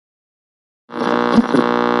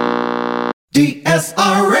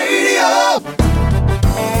DSR Radio.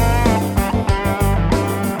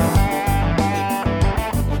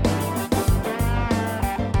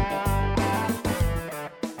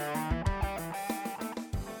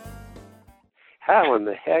 How in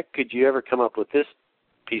the heck could you ever come up with this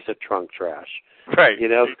piece of trunk trash? Right. You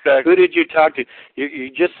know, exactly. Who did you talk to? You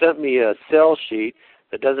just sent me a sell sheet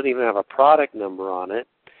that doesn't even have a product number on it,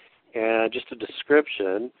 and just a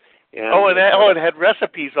description. And it had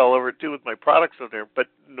recipes all over it too with my products on there, but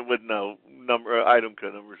with no item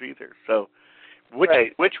code numbers either. So,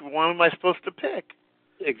 which one am I supposed to pick?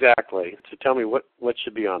 Exactly. So tell me what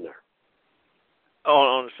should be on there. Oh,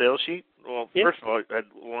 on the sales sheet? Well, yeah. First of all, I'd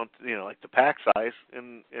want like the pack size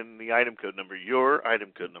and the item code number, your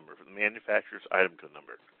item code number, the manufacturer's item code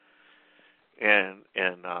number, and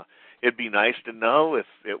it'd be nice to know if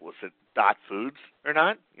it was at Dot Foods or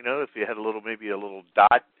not. You know, if you had maybe a little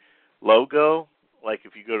Dot logo, like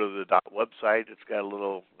if you go to the Dot website, it's got a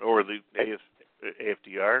little, or the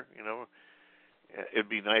AFDR, you know, it'd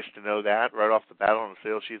be nice to know that right off the bat on the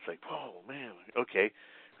sales sheet. It's like, whoa, man, okay.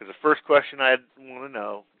 Because the first question I'd want to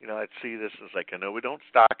know, I'd see this as like, I know we don't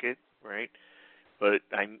stock it, right? But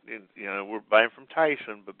we're buying from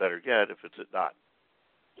Tyson, but better yet, if it's at Dot.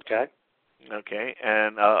 Okay,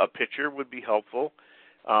 and a picture would be helpful,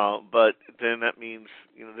 but then that means,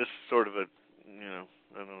 this is sort of a,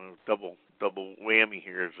 I don't know, double whammy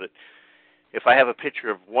here is that if I have a picture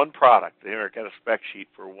of one product, I got a spec sheet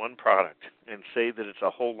for one product, and say that it's a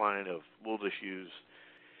whole line of, we'll just use,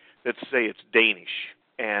 let's say it's Danish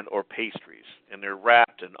or pastries, and they're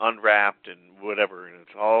wrapped and unwrapped and whatever, and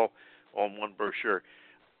it's all on one brochure.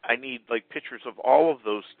 I need like pictures of all of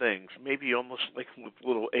those things, maybe almost like with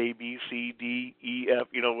little A, B, C, D, E, F,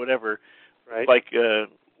 whatever. Right. Like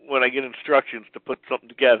when I get instructions to put something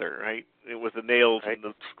together, right, with the nails and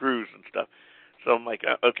the screws and stuff. So I'm like,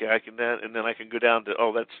 okay, I can then, and then I can go down to,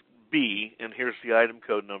 that's B, and here's the item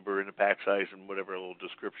code number and the pack size and whatever little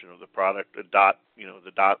description of the product, the dot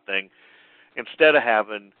thing. Instead of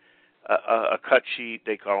having a cut sheet,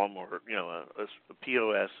 they call them, or a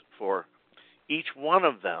POS for each one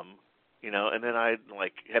of them, and then I'd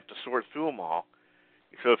have to sort through them all.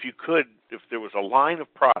 So if there was a line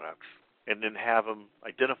of products, and then have them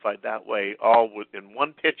identified that way, all within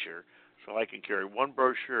one picture, so I can carry one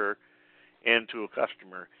brochure into a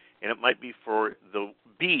customer, and it might be for the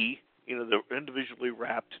B, the individually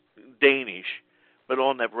wrapped Danish. But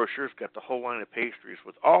on that brochure's got the whole line of pastries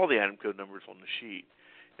with all the item code numbers on the sheet,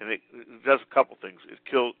 and it does a couple things. It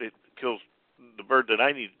kills the bird that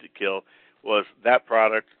I needed to kill was that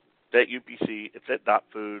product, that UPC. It's at Dot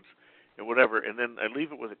Foods and whatever, and then I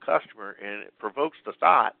leave it with a customer, and it provokes the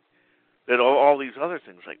thought that all these other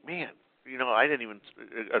things, like, man, I didn't even,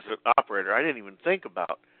 as an operator, I didn't even think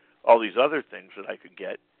about all these other things that I could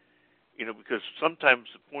get, because sometimes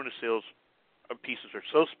the point of sales pieces are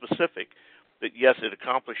so specific that, yes, it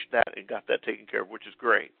accomplished that and got that taken care of, which is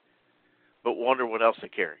great. But wonder what else they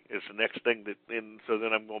carry is the next thing so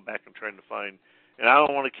then I'm going back and trying to find, and I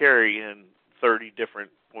don't want to carry in 30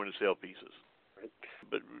 different point of sale pieces. Right?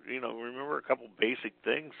 But, remember a couple basic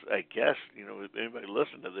things, I guess, if anybody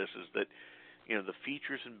listen to this, is that, the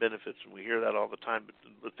features and benefits, and we hear that all the time, but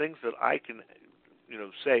the things that I can,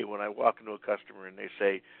 say when I walk into a customer and they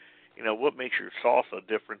say, what makes your salsa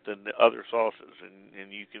different than the other salsas?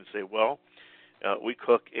 And you can say, well, we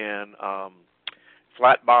cook in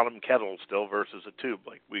flat bottom kettles still versus a tube.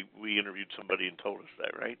 Like we interviewed somebody and told us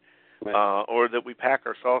that, right? Or that we pack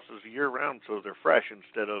our salsas year round so they're fresh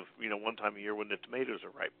instead of one time a year when the tomatoes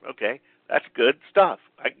are ripe. Okay, that's good stuff.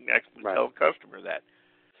 I can actually tell a customer that.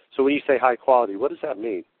 So when you say high quality, what does that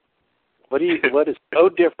mean? What is so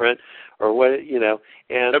different, or what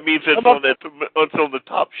And that means it's on the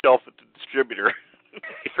top shelf at the distributor.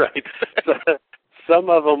 Right. So, some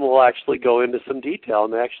of them will actually go into some detail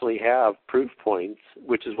and actually have proof points,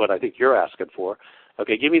 which is what I think you're asking for.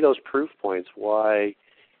 Okay, give me those proof points why,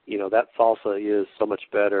 that salsa is so much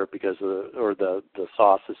better because the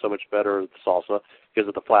sauce is so much better, the salsa, because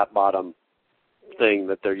of the flat bottom thing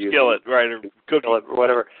that they're using. Skillet, right, or cookie, or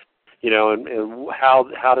whatever. And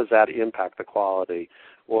how does that impact the quality?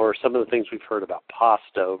 Or some of the things we've heard about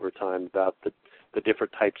pasta over time, about the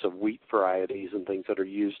different types of wheat varieties and things that are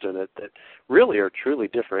used in it that really are truly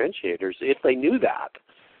differentiators if they knew that.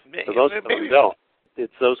 So most of them don't.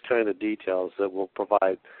 It's those kind of details that will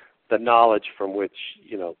provide the knowledge from which,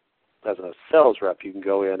 as a sales rep, you can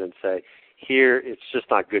go in and say, here, it's just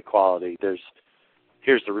not good quality.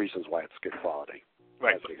 Here's the reasons why it's good quality.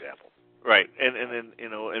 Right. As an example. Right, and then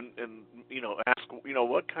ask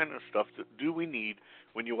what kind of stuff do we need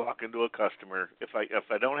when you walk into a customer. If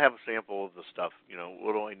I don't have a sample of the stuff,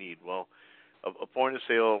 what do I need? Well, a point of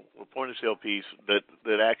sale piece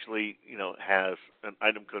that actually has an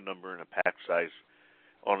item code number and a pack size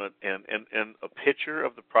on it, and a picture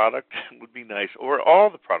of the product would be nice, or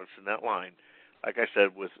all the products in that line, like I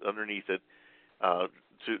said, with underneath it.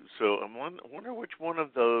 So I wonder which one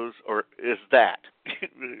of those, or is that?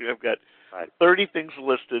 I've got 30 things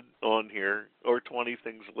listed on here, or 20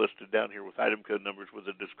 things listed down here with item code numbers with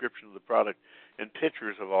a description of the product and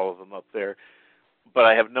pictures of all of them up there, but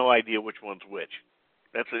I have no idea which one's which.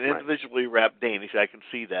 That's an individually wrapped Danish. I can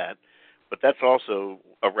see that, but that's also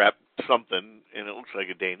a wrapped something, and it looks like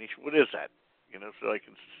a Danish. What is that? So I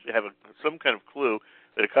can have some kind of clue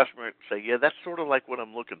that a customer can say, yeah, that's sort of like what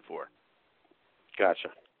I'm looking for. Gotcha.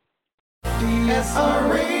 DSR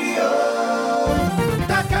Radio.